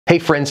Hey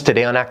friends,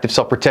 today on Active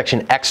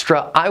Self-Protection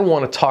Extra, I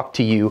want to talk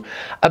to you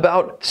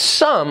about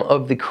some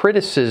of the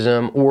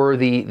criticism or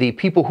the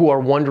people who are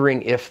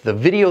wondering if the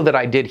video that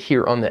I did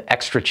here on the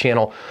Extra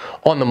channel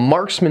on the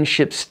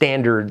marksmanship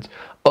standards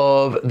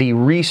of the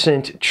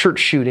recent church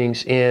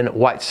shootings in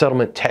White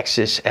Settlement,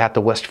 Texas at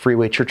the West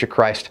Freeway Church of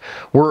Christ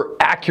were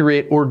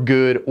accurate or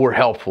good or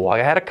helpful. I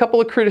had a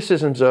couple of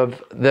criticisms of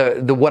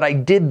what I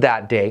did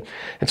that day,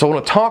 and so I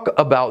want to talk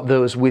about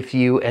those with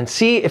you and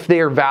see if they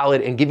are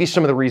valid and give you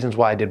some of the reasons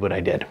why I did what I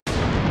did.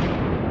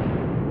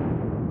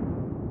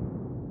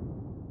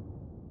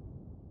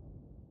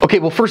 Okay,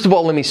 well, first of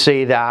all, let me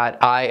say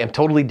that I am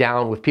totally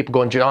down with people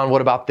going, John,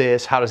 what about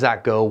this? How does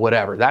that go?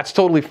 Whatever. That's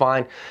totally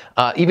fine.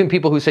 Even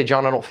people who say,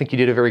 John, I don't think you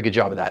did a very good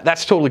job of that.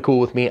 That's totally cool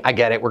with me. I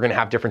get it. We're going to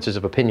have differences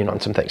of opinion on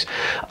some things.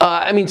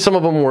 I mean, some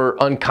of them were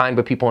unkind,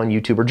 but people on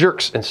YouTube are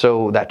jerks, and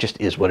so that just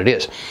is what it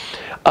is.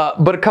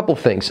 But a couple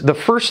things. The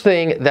first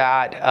thing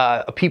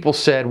that people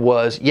said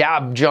was,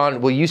 yeah,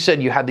 John, well, you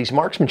said you had these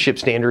marksmanship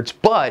standards,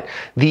 but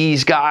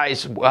these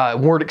guys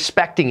weren't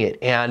expecting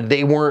it, and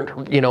they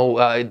weren't,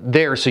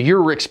 there, so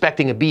you're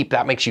expecting a beep,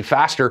 that makes you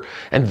faster,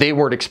 and they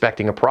weren't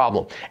expecting a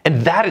problem.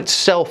 And that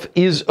itself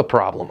is a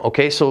problem,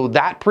 okay? So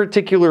that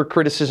particular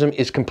criticism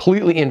is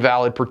completely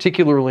invalid,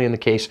 particularly in the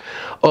case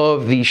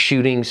of the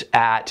shootings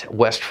at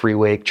West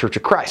Freeway Church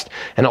of Christ.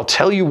 And I'll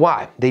tell you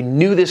why. They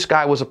knew this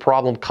guy was a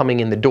problem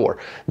coming in the door.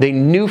 They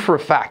knew for a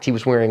fact he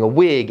was wearing a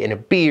wig and a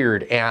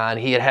beard, and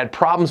he had had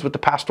problems with the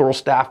pastoral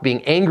staff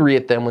being angry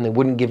at them when they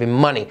wouldn't give him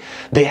money.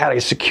 They had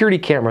a security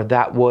camera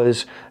that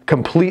was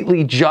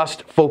completely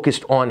just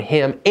focused on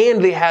him,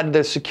 and they had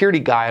the security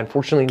guy,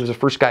 unfortunately he was the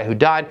first guy who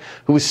died,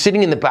 who was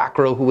sitting in the back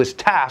row, who was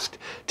tasked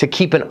to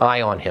keep an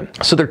eye on him.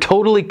 So they're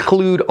totally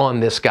clued on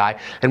this guy,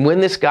 and when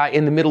this guy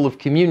in the middle of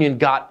communion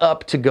got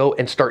up to go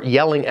and start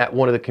yelling at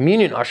one of the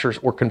communion ushers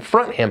or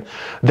confront him,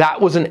 that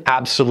was an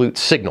absolute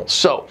signal.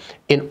 So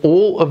in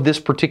all of this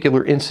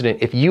particular incident,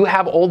 if you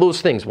have all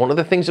those things, one of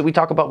the things that we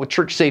talk about with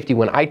church safety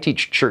when I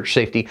teach church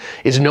safety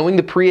is knowing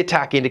the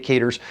pre-attack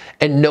indicators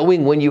and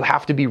knowing when you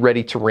have to be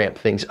ready to ramp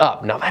things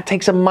up. Now that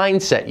takes a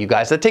mindset, you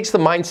guys. That takes the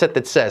mindset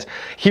that says,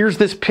 here's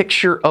this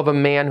picture of a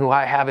man who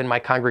I have in my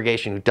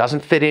congregation who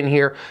doesn't fit in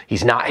here.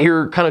 He's not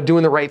here kind of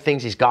doing the right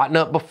things. He's gotten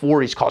up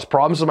before. He's caused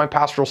problems with my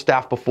pastoral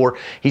staff before.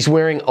 He's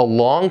wearing a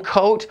long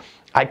coat.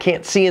 I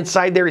can't see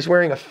inside there. He's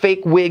wearing a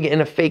fake wig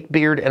and a fake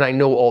beard, and I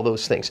know all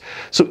those things.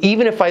 So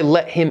even if I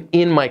let him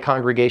in my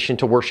congregation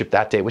to worship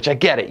that day, which I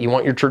get it, you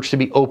want your church to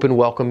be open,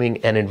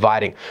 welcoming, and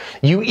inviting.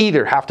 You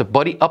either have to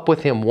buddy up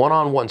with him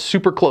one-on-one,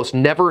 super close,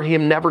 never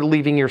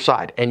leaving your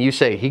side. And you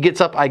say, he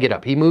gets up, I get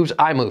up. He moves,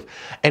 I move.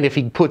 And if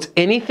he puts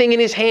anything in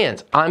his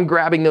hands, I'm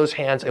grabbing those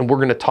hands and we're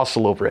going to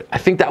tussle over it. I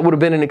think that would have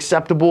been an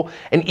acceptable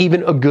and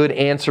even a good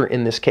answer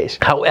in this case.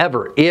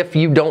 However, if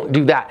you don't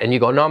do that and you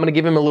go, no, I'm going to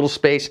give him a little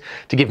space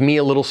to give me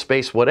a little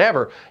space,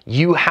 whatever,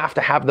 you have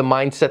to have the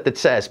mindset that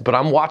says, but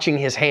I'm watching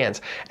his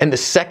hands. And the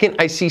second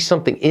I see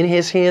something in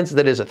his hands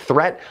that is a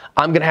threat,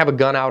 I'm going to have a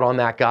gun out on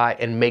that guy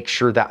and make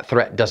sure that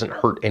threat doesn't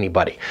hurt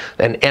anybody.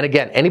 And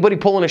again, anybody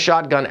pulling a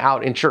shotgun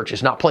out in church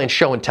is not playing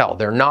show and tell.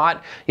 They're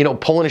not,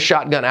 pulling a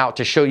shotgun out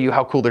to show you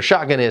how cool their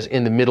shotgun is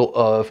in the middle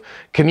of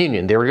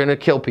communion. They're going to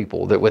kill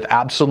people with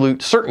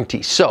absolute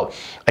certainty. So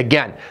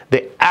again,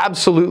 they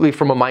absolutely,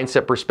 from a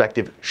mindset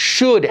perspective,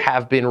 should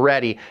have been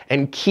ready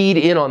and keyed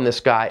in on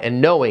this guy and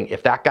knowing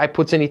if that guy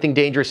puts anything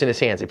dangerous in his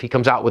hands, if he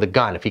comes out with a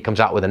gun, if he comes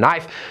out with a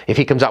knife, if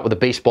he comes out with a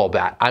baseball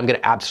bat, I'm going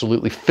to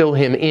absolutely fill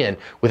him in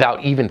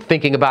without even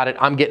thinking about it.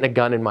 I'm getting a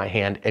gun in my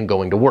hand and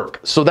going to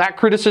work. So that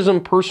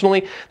criticism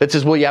personally that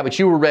says, well, yeah, but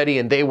you were ready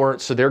and they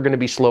weren't, so they're going to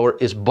be slower,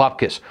 is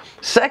bupkis.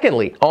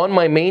 Secondly, on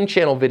my main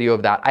channel video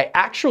of that, I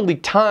actually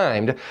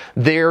timed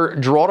their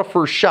draw to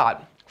first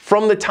shot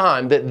from the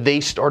time that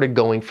they started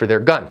going for their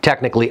gun.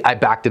 Technically, I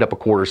backed it up a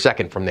quarter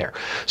second from there.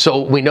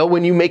 So we know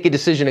when you make a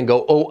decision and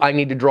go, oh, I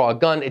need to draw a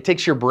gun, it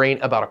takes your brain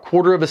about a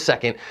quarter of a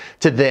second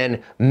to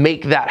then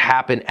make that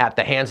happen at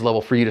the hands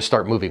level for you to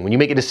start moving. When you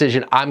make a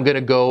decision, I'm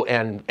gonna go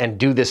and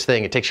do this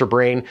thing, it takes your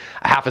brain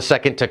a half a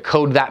second to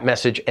code that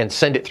message and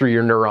send it through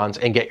your neurons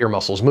and get your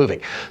muscles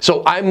moving.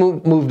 So I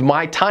moved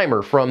my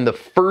timer from the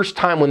first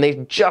time when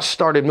they just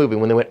started moving,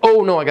 when they went,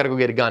 oh no, I gotta go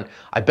get a gun.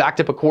 I backed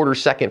up a quarter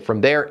second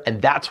from there,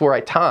 and that's where I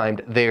timed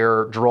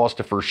their draws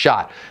to first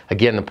shot.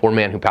 Again, the poor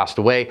man who passed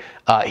away,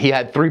 he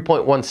had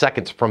 3.1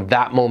 seconds from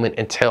that moment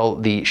until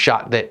the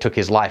shot that took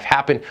his life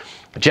happened.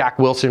 Jack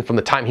Wilson, from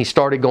the time he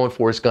started going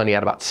for his gun, he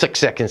had about 6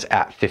 seconds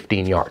at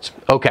 15 yards.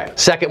 Okay,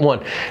 second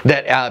one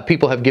that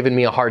people have given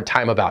me a hard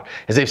time about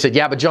is they've said,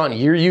 yeah, but John,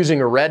 you're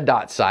using a red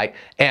dot sight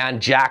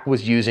and Jack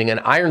was using an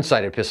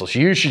iron-sighted pistol, so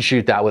you should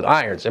shoot that with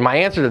irons. And my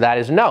answer to that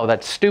is no,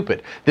 that's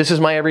stupid. This is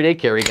my everyday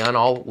carry gun.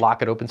 I'll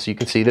lock it open so you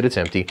can see that it's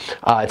empty.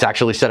 It's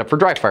actually set up for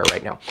dry fire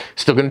right now.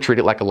 Still going to treat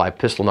it like a live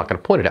pistol, not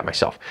going to point it at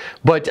myself.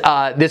 But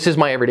this is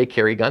my everyday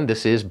carry gun.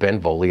 This is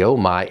Benvolio,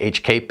 my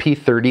HK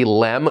P30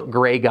 Lem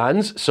gray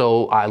guns. So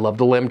also, I love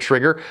the limb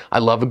trigger. I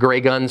love a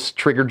Gray Guns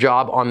trigger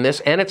job on this,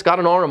 and it's got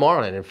an RMR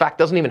on it. In fact,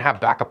 doesn't even have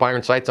backup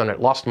iron sights on it.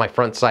 Lost my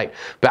front sight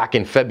back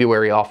in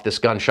February off this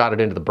gun, shot it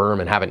into the berm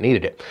and haven't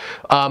needed it.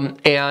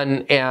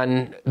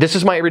 And this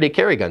is my everyday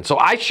carry gun. So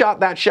I shot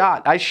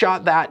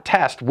that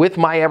test with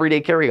my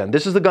everyday carry gun.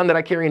 This is the gun that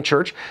I carry in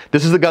church.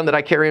 This is the gun that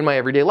I carry in my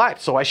everyday life.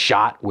 So I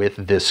shot with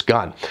this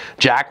gun.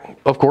 Jack,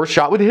 of course,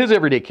 shot with his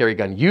everyday carry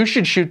gun. You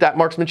should shoot that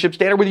marksmanship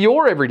standard with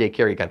your everyday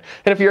carry gun.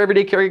 And if your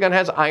everyday carry gun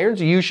has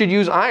irons, you should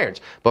use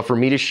irons. But for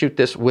me to shoot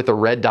this with a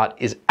red dot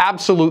is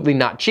absolutely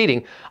not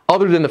cheating,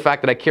 other than the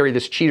fact that I carry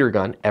this cheater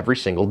gun every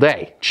single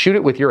day. Shoot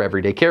it with your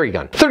everyday carry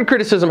gun. Third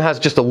criticism has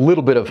just a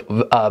little bit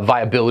of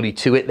viability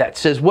to it that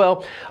says,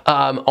 well,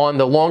 on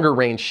the longer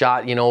range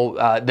shot, you know,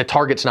 the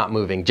target's not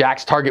moving.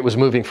 Jack's target was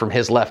moving from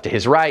his left to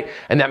his right,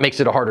 and that makes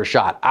it a harder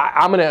shot.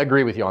 I'm going to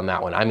agree with you on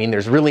that one. I mean,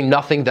 there's really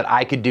nothing that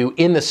I could do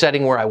in the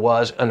setting where I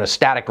was in a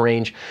static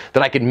range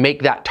that I could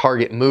make that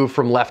target move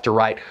from left to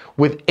right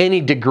with any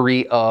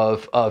degree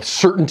of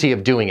certainty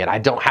of doing it. I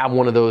don't have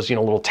one of those, you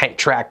know, little tank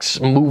tracks,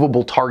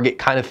 movable target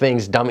kind of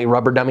things,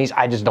 rubber dummies.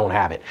 I just don't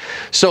have it.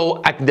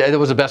 So that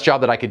was the best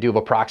job that I could do of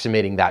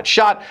approximating that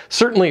shot.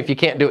 Certainly, if you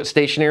can't do it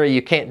stationary,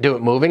 you can't do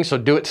it moving. So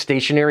do it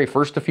stationary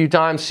first a few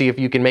times, see if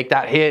you can make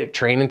that hit,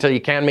 train until you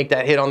can make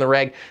that hit on the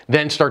reg,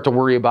 then start to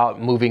worry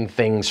about moving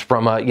things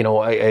from a, you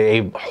know,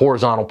 a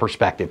horizontal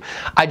perspective.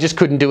 I just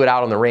couldn't do it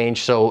out on the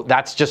range, so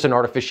that's just an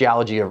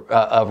artificiality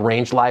of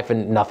range life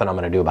and nothing I'm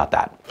going to do about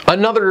that.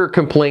 Another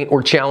complaint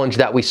or challenge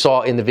that we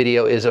saw in the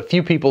video is a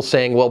few people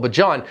saying, well, but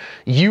John,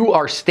 you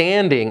are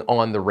standing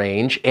on the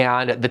range,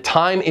 and the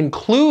time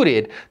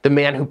included the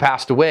man who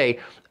passed away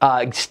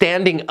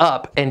standing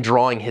up and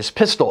drawing his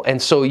pistol.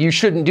 And so you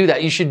shouldn't do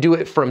that. You should do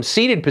it from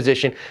seated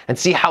position and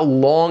see how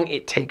long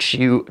it takes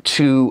you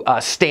to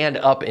stand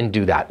up and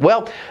do that.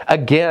 Well,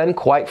 again,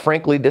 quite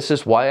frankly, this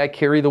is why I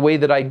carry the way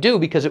that I do,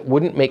 because it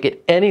wouldn't make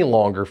it any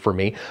longer for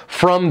me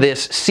from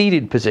this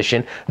seated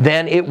position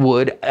than it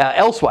would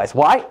elsewise.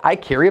 Why? I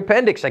carry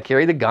appendix. I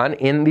carry the gun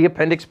in the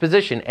appendix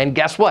position. And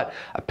guess what?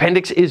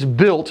 Appendix is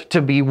built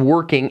to be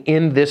working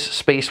in this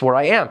space where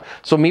I am.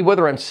 So me,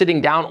 whether I'm sitting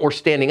down or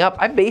standing up,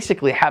 I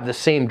basically have the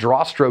same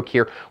draw stroke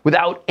here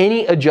without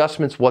any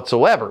adjustments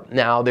whatsoever.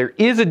 Now, there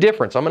is a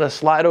difference. I'm going to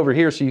slide over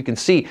here so you can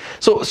see.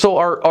 So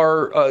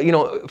our you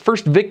know,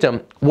 first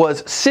victim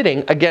was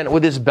sitting, again,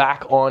 with his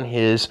back on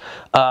his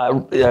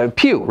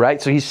pew, right?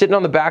 So he's sitting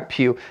on the back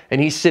pew, and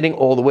he's sitting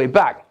all the way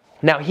back.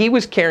 Now, he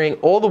was carrying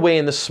all the way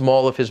in the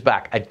small of his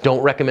back. I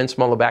don't recommend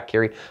small of back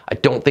carry. I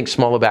don't think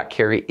small of back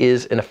carry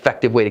is an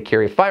effective way to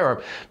carry a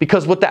firearm,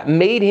 because what that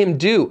made him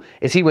do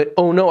is he went,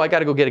 oh no, I got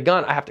to go get a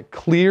gun. I have to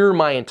clear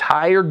my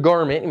entire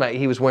garment.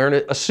 He was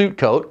wearing a suit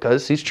coat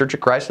because he's Church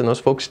of Christ, and those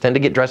folks tend to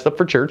get dressed up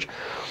for church.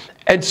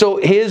 And so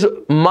his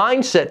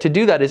mindset to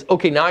do that is,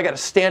 okay, now I got to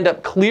stand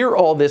up, clear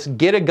all this,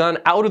 get a gun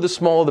out of the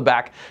small of the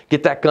back,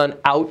 get that gun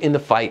out in the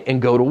fight,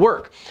 and go to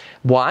work.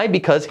 Why?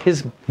 Because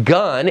his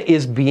gun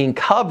is being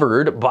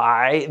covered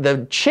by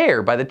the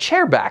chair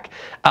back,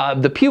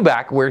 the pew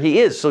back where he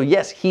is. So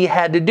yes, he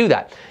had to do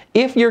that.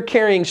 If you're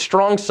carrying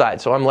strong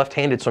side, so I'm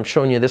left-handed, so I'm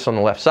showing you this on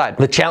the left side,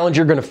 the challenge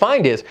you're going to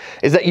find is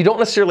that you don't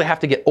necessarily have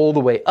to get all the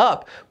way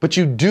up, but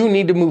you do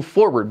need to move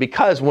forward,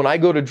 because when I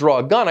go to draw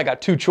a gun, I got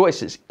two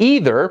choices.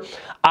 Either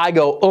I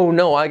go, oh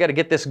no, I got to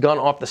get this gun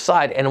off the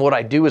side, and what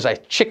I do is I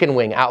chicken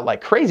wing out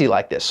like crazy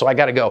like this. So I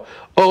got to go,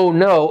 oh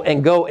no,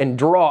 and go and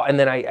draw, and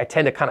then I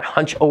tend to kind of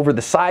hunch over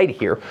the side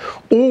here.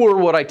 Or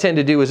what I tend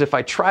to do is if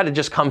I try to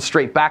just come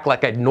straight back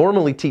like I'd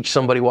normally teach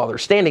somebody while they're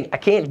standing, I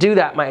can't do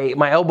that.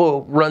 My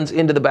elbow runs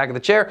into the back of the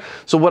chair.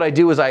 So what I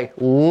do is I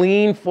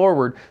lean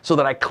forward so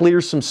that I clear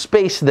some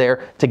space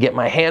there to get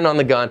my hand on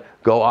the gun,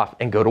 go off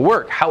and go to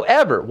work.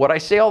 However, what I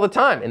say all the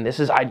time, and this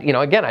is, you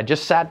know, again, I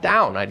just sat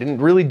down. I didn't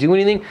really do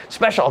anything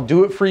special. I'll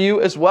do it for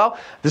you as well.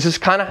 This is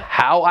kind of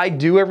how I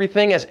do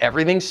everything, as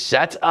everything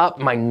sets up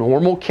my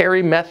normal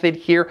carry method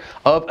here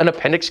of an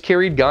appendix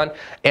carried gun.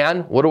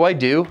 And what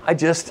do? I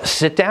just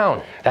sit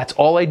down. That's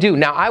all I do.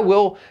 Now, I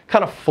will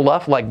kind of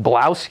fluff like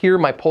blouse here,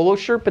 my polo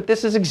shirt, but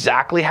this is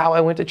exactly how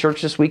I went to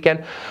church this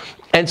weekend.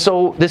 And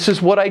so this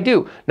is what I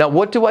do. Now,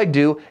 what do I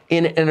do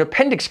in an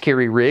appendix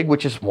carry rig,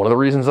 which is one of the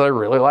reasons that I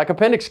really like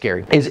appendix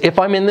carry, is if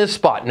I'm in this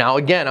spot. Now,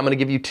 again, I'm going to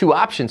give you two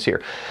options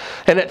here.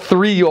 And at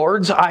 3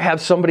 yards, I have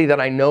somebody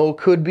that I know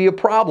could be a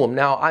problem.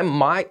 Now,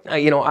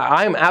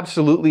 I'm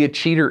absolutely a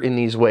cheater in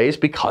these ways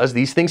because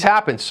these things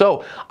happen.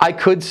 So I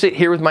could sit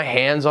here with my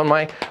hands on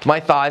my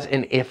thighs,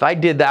 and if I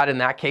did that, in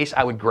that case,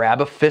 I would grab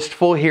a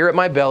fistful here at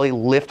my belly,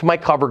 lift my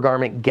cover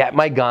garment, get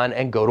my gun,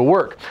 and go to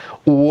work.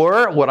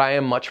 Or what I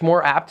am much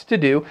more apt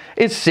to do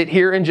is sit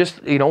here and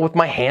just, with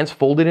my hands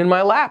folded in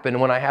my lap.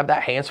 And when I have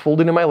that hands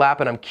folded in my lap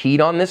and I'm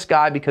keyed on this this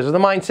guy because of the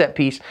mindset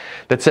piece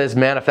that says,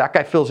 man, if that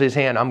guy fills his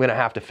hand, I'm going to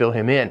have to fill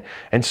him in.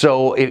 And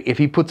so if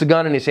he puts a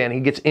gun in his hand, he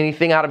gets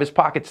anything out of his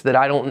pockets that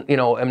I don't,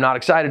 am not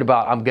excited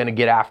about, I'm going to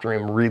get after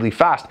him really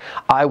fast.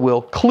 I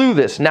will clue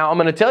this. Now, I'm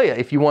going to tell you,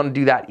 if you want to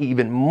do that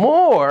even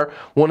more,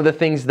 one of the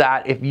things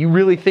that if you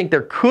really think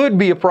there could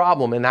be a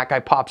problem and that guy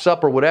pops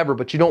up or whatever,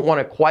 but you don't want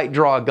to quite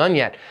draw a gun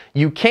yet,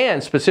 you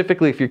can,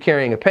 specifically if you're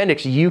carrying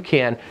appendix, you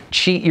can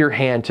cheat your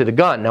hand to the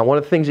gun. Now, one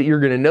of the things that you're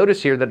going to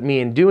notice here that me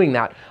in doing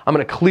that, I'm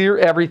going to clear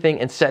everything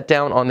and set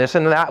down on this,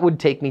 and that would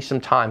take me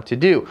some time to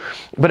do.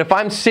 But if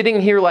I'm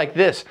sitting here like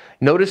this,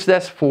 notice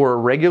this for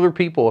regular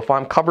people, if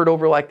I'm covered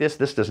over like this,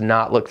 this does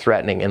not look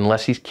threatening.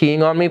 Unless he's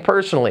keying on me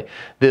personally,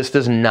 this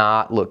does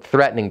not look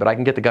threatening, but I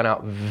can get the gun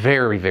out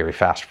very, very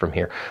fast from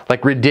here,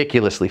 like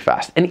ridiculously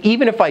fast. And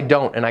even if I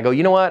don't, and I go,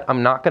 you know what,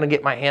 I'm not going to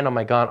get my hand on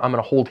my gun, I'm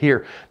going to hold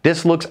here.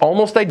 This looks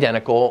almost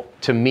identical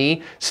to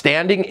me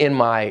standing in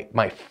my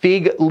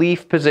fig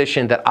leaf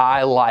position that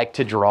I like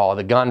to draw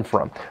the gun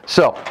from.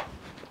 So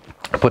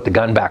I put the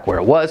gun back where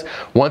it was.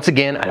 Once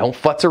again, I don't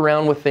futz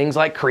around with things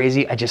like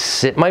crazy. I just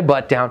sit my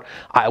butt down.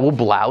 I will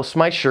blouse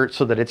my shirt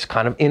so that it's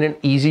kind of in an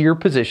easier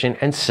position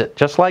and sit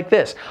just like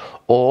this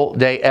all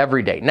day,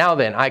 every day. Now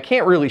then, I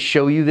can't really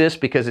show you this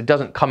because it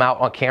doesn't come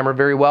out on camera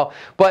very well,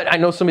 but I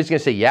know somebody's gonna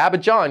say, yeah,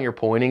 but John, you're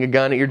pointing a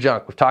gun at your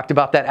junk. We've talked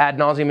about that ad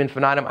nauseum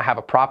infinitum. I have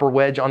a proper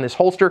wedge on this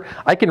holster.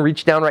 I can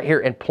reach down right here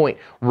and point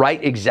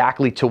right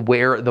exactly to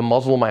where the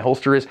muzzle of my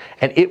holster is,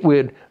 and it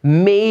would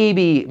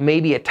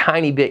maybe a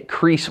tiny bit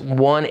crease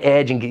one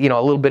edge and get,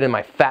 a little bit in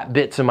my fat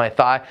bits in my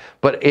thigh,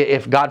 but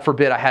if God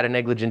forbid I had a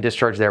negligent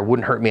discharge there, it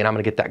wouldn't hurt me, and I'm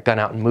gonna get that gun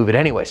out and move it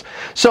anyways.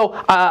 So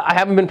I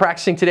haven't been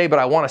practicing today, but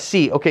I wanna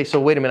see, okay,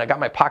 so wait a minute, I got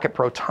my Pocket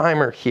Pro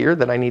timer here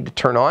that I need to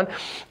turn on,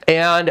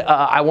 and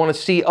I want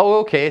to see, oh,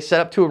 okay,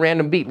 set up to a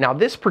random beep. Now,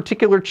 this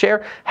particular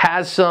chair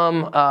has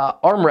some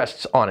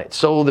armrests on it,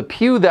 so the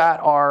pew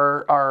that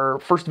our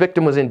first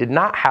victim was in did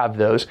not have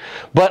those,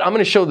 but I'm going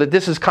to show that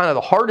this is kind of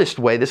the hardest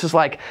way. This is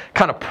like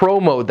kind of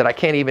pro mode that I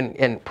can't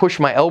even push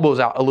my elbows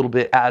out a little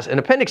bit as an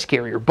appendix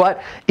carrier.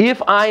 But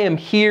if I am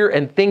here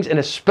and things, and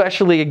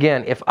especially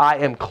again, if I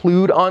am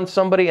clued on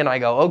somebody and I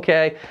go,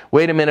 okay,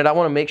 wait a minute, I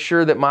want to make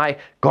sure that my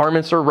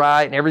garments are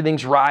right and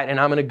everything's right and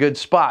I'm in a good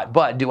spot,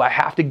 but do I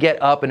have to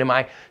get up and am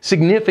I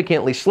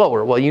significantly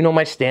slower? Well, you know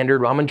my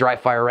standard, I'm in dry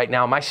fire right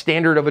now. My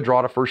standard of a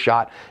draw to first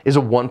shot is a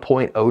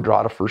 1.0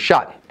 draw to first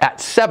shot at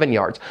 7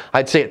 yards.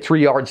 I'd say at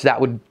 3 yards that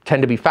would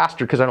tend to be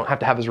faster because I don't have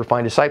to have as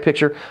refined a sight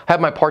picture. I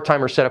have my part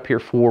timer set up here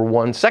for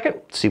 1 second.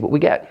 Let's see what we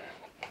get.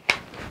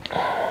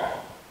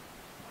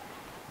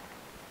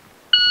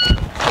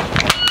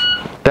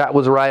 That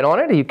was right on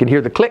it. You can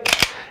hear the click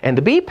and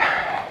the beep.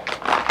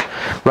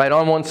 Right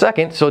on 1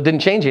 second, so it didn't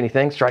change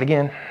anything. Let's try it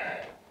again.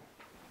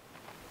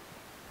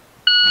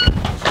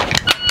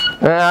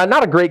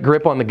 Not a great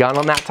grip on the gun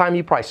on that time.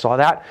 You probably saw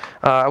that.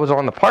 I was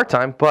on the part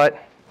time,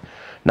 but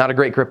not a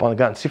great grip on the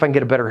gun. See if I can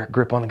get a better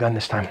grip on the gun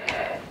this time.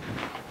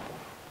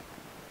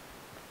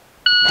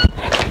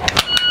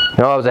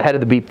 No, I was ahead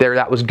of the beep there.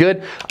 That was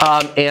good.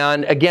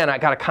 And again, I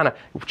got to kind of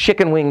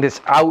chicken wing this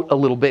out a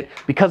little bit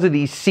because of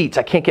these seats.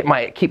 I can't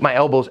keep my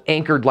elbows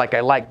anchored like I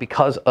like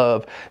because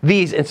of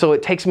these. And so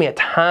it takes me a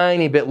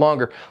tiny bit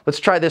longer. Let's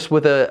try this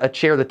with a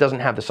chair that doesn't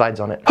have the sides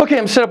on it. Okay,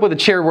 I'm set up with a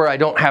chair where I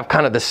don't have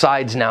kind of the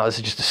sides now. This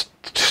is just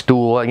a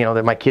stool,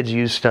 that my kids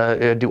use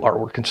to do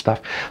artwork and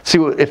stuff. See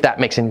if that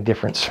makes any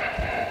difference.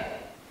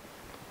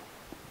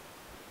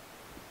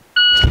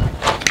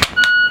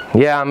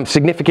 Yeah, I'm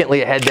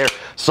significantly ahead there.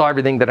 Saw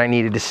everything that I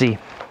needed to see.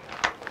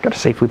 Got to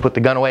safely put the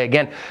gun away.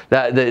 Again,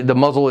 the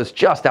muzzle is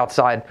just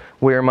outside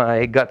where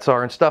my guts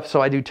are and stuff,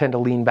 so I do tend to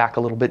lean back a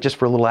little bit just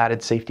for a little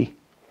added safety.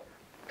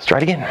 Let's try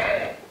it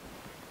again.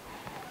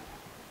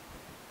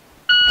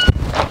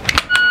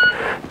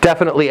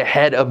 Definitely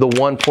ahead of the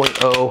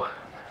 1.0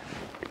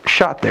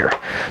 shot there.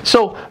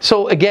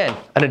 So again,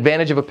 an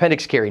advantage of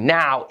appendix carry.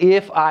 Now,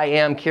 if I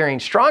am carrying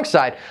strong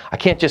side, I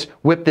can't just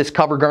whip this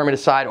cover garment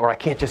aside, or I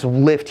can't just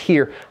lift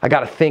here. I got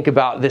to think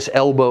about this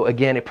elbow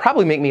again. It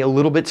probably make me a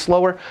little bit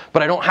slower,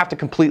 but I don't have to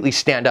completely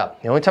stand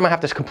up. The only time I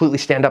have to completely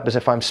stand up is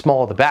if I'm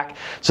small at the back.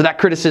 So that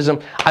criticism,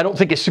 I don't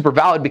think is super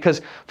valid,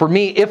 because for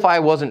me, if I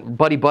wasn't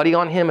buddy-buddy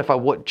on him, if I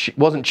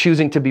wasn't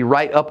choosing to be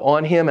right up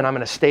on him and I'm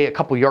going to stay a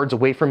couple yards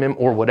away from him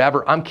or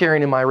whatever, I'm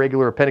carrying in my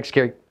regular appendix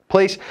carry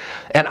place,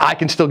 and I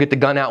can still get the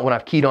gun out when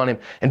I've keyed on him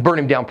and burn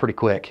him down pretty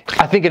quick.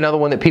 I think another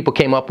one that people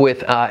came up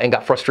with and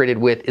got frustrated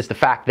with is the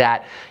fact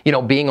that,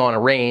 being on a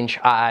range,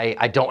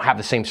 I don't have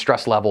the same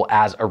stress level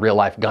as a real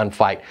life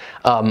gunfight.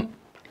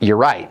 You're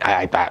right.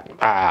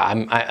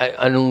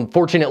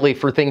 Unfortunately,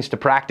 for things to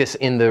practice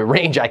in the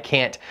range, I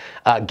can't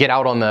get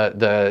out on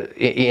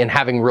in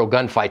having real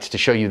gunfights to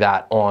show you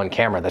that on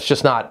camera. That's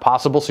just not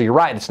possible. So you're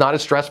right. It's not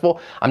as stressful.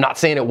 I'm not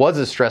saying it was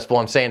as stressful.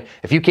 I'm saying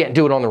if you can't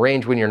do it on the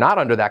range when you're not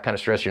under that kind of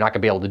stress, you're not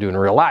going to be able to do it in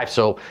real life.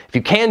 So if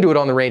you can do it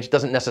on the range, it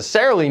doesn't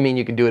necessarily mean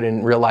you can do it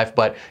in real life.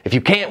 But if you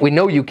can't, we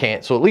know you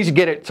can't. So at least you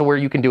get it to where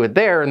you can do it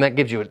there, and that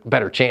gives you a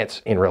better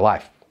chance in real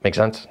life. Make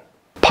sense?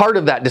 Part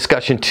of that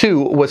discussion too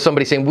was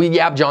somebody saying, well,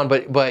 yeah, John,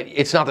 but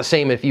it's not the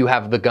same if you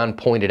have the gun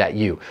pointed at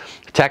you.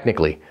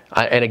 technically.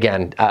 And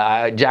again,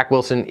 Jack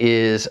Wilson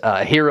is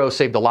a hero,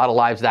 saved a lot of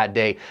lives that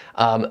day.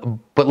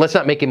 But let's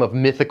not make him of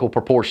mythical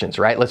proportions,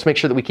 right? Let's make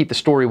sure that we keep the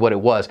story what it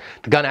was.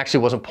 The gun actually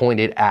wasn't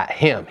pointed at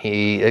him.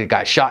 A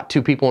guy shot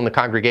 2 people in the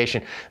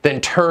congregation,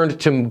 then turned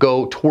to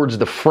go towards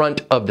the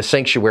front of the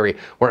sanctuary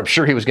where I'm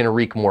sure he was going to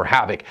wreak more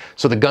havoc.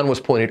 So the gun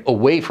was pointed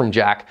away from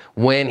Jack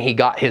when he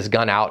got his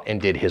gun out and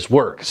did his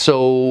work.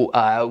 So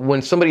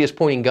when somebody is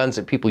pointing guns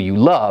at people you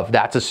love,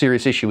 that's a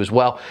serious issue as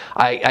well.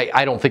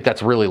 I don't think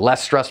that's really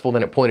less stressful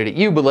than it pointed at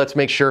you, but let's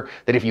make sure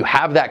that if you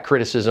have that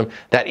criticism,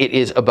 that it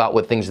is about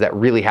what things that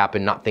really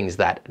happened, not things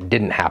that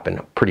didn't happen.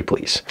 Pretty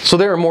please. So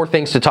there are more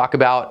things to talk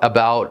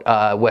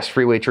about West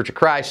Freeway Church of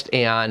Christ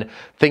and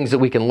things that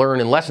we can learn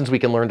and lessons we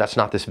can learn. That's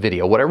not this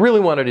video. What I really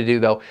wanted to do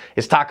though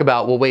is talk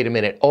about, well, wait a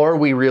minute, are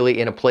we really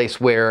in a place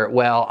where,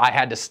 well, I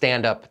had to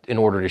stand up in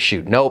order to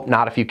shoot? Nope,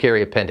 not if you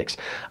carry appendix.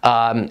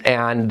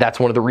 And that's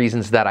one of the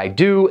reasons that I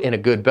do in a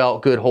good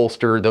belt, good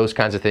holster, those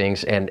kinds of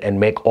things, and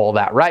make all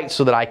that right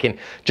so that I can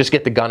just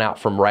get the gun out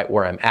from right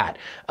where I'm at.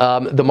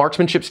 The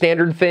marksmanship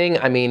standard thing,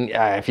 I mean,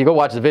 if you go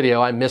watch the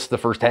video, I missed the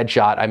first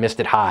headshot. I missed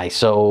it high.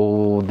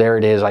 So there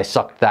it is. I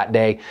sucked that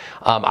day.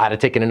 I'd have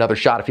taken another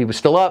shot if he was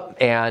still up,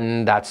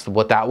 and that's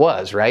what that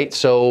was, right?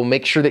 So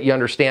make sure that you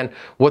understand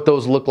what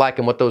those look like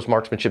and what those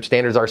marksmanship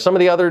standards are. Some of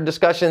the other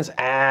discussions,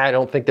 I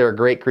don't think they're a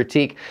great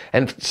critique.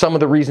 And some of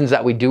the reasons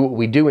that we do what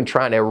we do in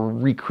trying to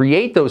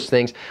recreate those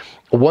things,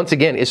 once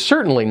again, is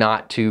certainly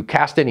not to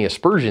cast any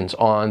aspersions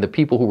on the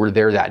people who were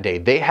there that day.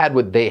 They had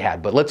what they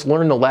had, but let's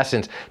learn the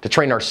lessons to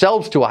train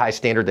ourselves to a high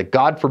standard that,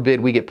 God forbid,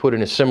 we get put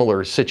in a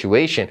similar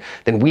situation,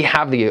 then we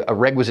have the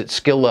requisite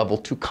skill level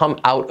to come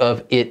out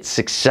of it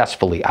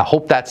successfully. I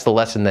hope that's the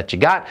lesson that you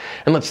got.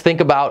 And let's think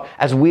about,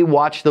 as we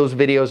watch those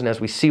videos and as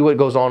we see what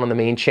goes on the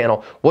main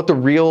channel, what the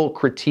real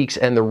critiques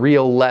and the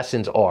real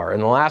lessons are.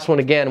 And the last one,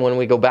 again, when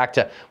we go back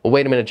to, well,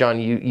 wait a minute, John,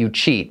 you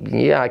cheat.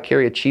 Yeah, I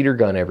carry a cheater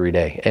gun every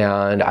day,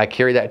 and I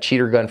carry that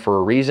cheater gun for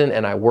a reason,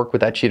 and I work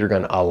with that cheater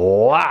gun a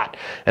lot.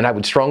 And I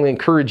would strongly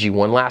encourage you,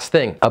 one last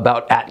thing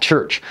about at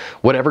church,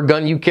 whatever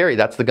gun you carry,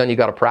 that's the gun you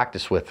got to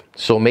practice with.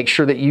 So make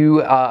sure that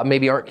you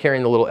maybe aren't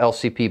carrying the little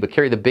LCP, but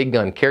carry the big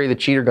gun, carry the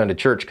cheater gun to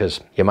church, because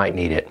you might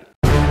need it.